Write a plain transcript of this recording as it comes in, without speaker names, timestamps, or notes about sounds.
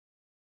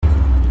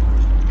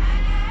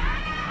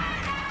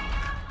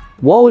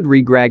Walid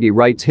Regragui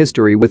writes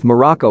history with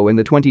Morocco in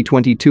the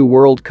 2022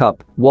 World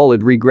Cup. Walid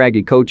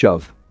Regragui, coach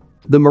of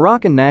the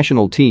Moroccan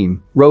national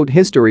team, wrote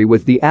history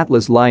with the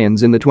Atlas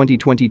Lions in the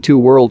 2022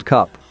 World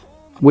Cup,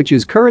 which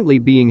is currently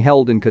being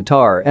held in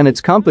Qatar, and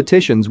its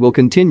competitions will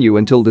continue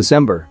until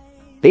December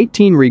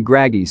 18.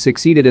 Regragui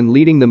succeeded in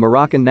leading the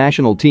Moroccan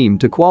national team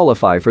to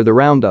qualify for the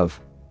round of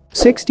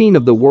 16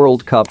 of the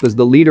World Cup as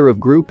the leader of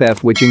Group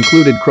F, which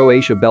included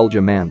Croatia,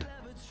 Belgium and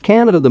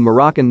Canada. The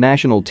Moroccan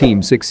national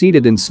team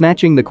succeeded in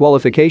snatching the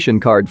qualification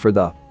card for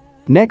the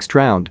next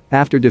round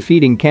after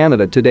defeating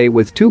Canada today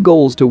with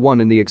 2-1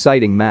 in the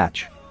exciting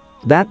match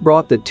that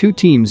brought the two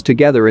teams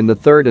together in the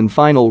third and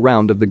final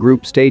round of the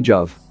group stage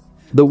of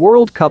the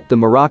World Cup. The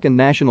Moroccan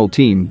national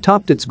team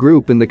topped its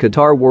group in the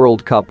Qatar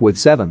World Cup with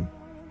 7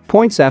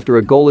 points after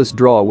a goalless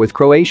draw with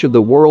Croatia,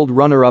 the world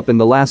runner-up in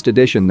the last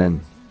edition, then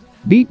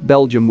beat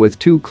Belgium with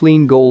 2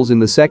 clean goals in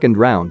the second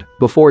round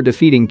before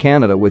defeating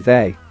Canada with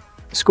a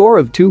score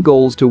of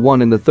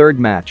 2-1 in the third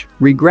match.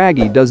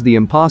 Regragui does the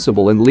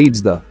impossible and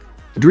leads the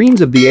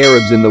dreams of the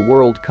Arabs in the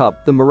World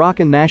Cup. The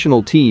Moroccan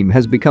national team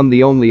has become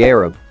the only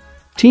Arab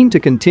team to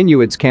continue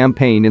its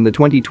campaign in the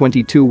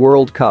 2022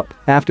 World Cup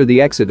after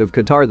the exit of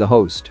Qatar, the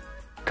host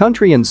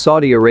country, and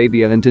Saudi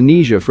Arabia and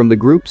Tunisia from the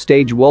group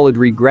stage. Walid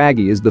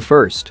Regragui is the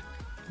first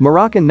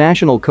Moroccan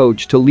national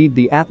coach to lead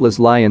the Atlas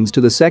Lions to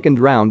the second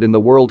round in the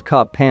World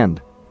Cup and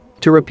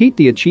to repeat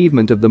the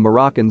achievement of the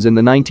Moroccans in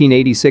the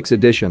 1986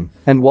 edition,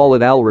 and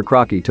Walid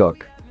Regragui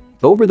took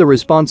over the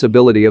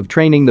responsibility of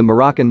training the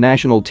Moroccan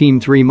national team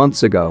 3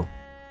 months ago,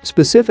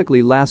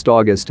 specifically last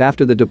August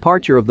after the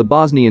departure of the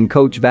Bosnian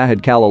coach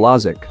Vahid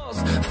Khalilazek.